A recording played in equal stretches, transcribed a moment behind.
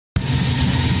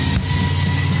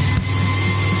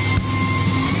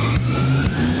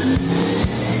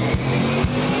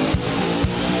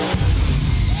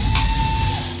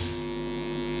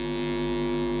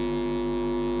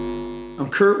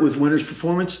Kurt with Winners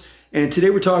Performance, and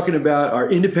today we're talking about our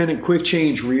independent quick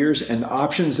change rears and the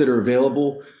options that are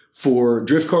available for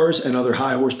drift cars and other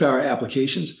high horsepower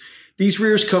applications. These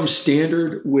rears come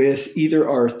standard with either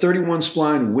our 31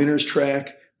 spline Winners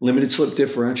track limited slip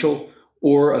differential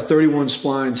or a 31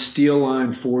 spline steel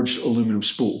line forged aluminum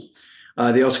spool.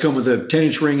 They also come with a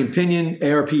 10-inch ring and pinion,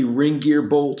 ARP ring gear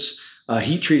bolts,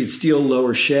 heat treated steel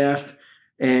lower shaft,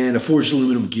 and a forged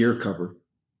aluminum gear cover.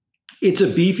 It's a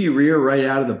beefy rear right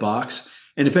out of the box,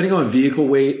 and depending on vehicle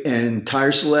weight and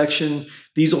tire selection,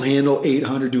 these will handle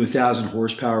 800 to 1,000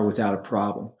 horsepower without a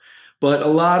problem. But a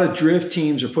lot of drift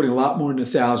teams are putting a lot more than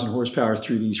 1,000 horsepower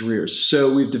through these rears.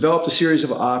 So we've developed a series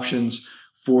of options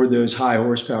for those high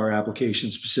horsepower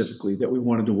applications specifically that we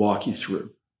wanted to walk you through.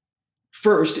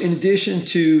 First, in addition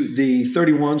to the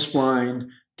 31 spline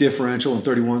differential and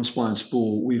 31 spline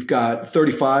spool, we've got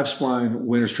 35 spline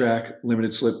Winners track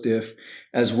limited slip diff,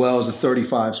 as well as a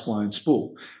 35 spline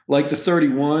spool. Like the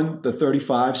 31, the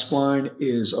 35 spline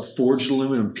is a forged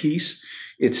aluminum piece.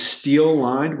 It's steel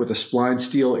lined with a spline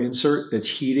steel insert that's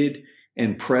heated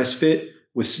and press fit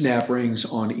with snap rings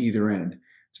on either end.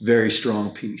 It's a very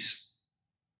strong piece.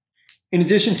 In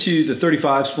addition to the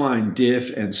 35 spline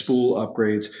diff and spool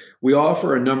upgrades, we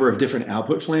offer a number of different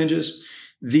output flanges.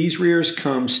 These rears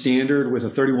come standard with a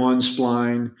 31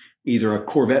 spline, either a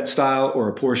Corvette style or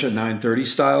a Porsche 930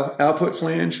 style output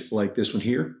flange, like this one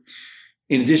here.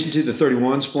 In addition to the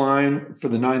 31 spline for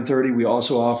the 930, we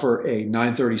also offer a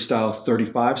 930 style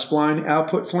 35 spline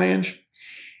output flange.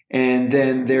 And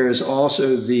then there is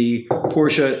also the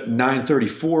Porsche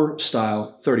 934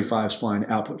 style 35 spline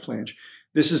output flange.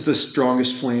 This is the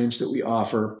strongest flange that we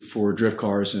offer for drift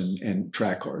cars and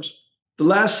track cars. The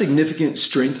last significant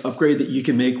strength upgrade that you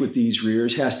can make with these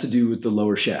rears has to do with the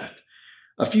lower shaft.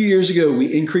 A few years ago,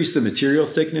 we increased the material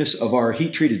thickness of our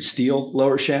heat-treated steel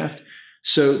lower shaft.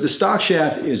 So the stock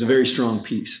shaft is a very strong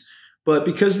piece. But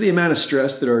because of the amount of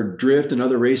stress that our drift and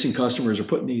other racing customers are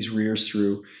putting these rears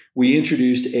through, we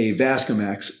introduced a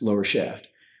Vascomax lower shaft.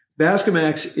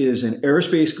 Vascomax is an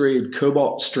aerospace-grade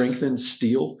cobalt strengthened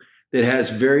steel that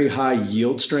has very high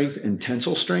yield strength and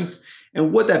tensile strength.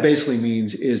 And what that basically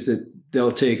means is that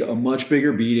they'll take a much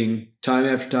bigger beating time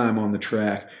after time on the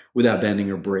track without bending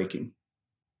or breaking.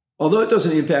 Although it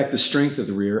doesn't impact the strength of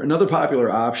the rear, another popular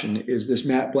option is this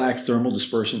matte black thermal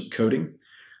dispersant coating.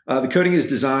 The coating is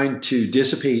designed to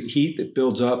dissipate heat that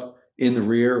builds up in the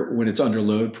rear when it's under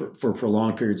load for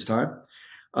prolonged periods of time.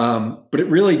 But it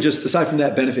really just, aside from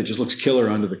that benefit, just looks killer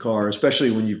under the car,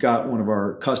 especially when you've got one of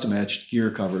our custom etched gear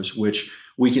covers, which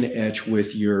we can etch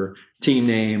with your team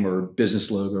name or business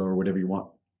logo or whatever you want.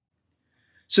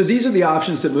 So these are the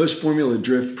options that most Formula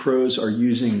Drift pros are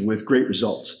using with great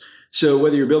results. So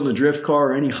whether you're building a drift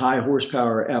car or any high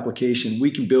horsepower application,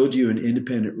 we can build you an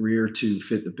independent rear to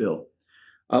fit the bill.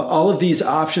 All of these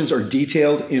options are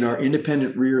detailed in our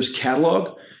independent rears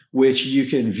catalog, which you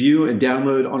can view and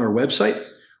download on our website,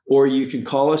 or you can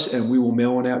call us and we will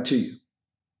mail one out to you.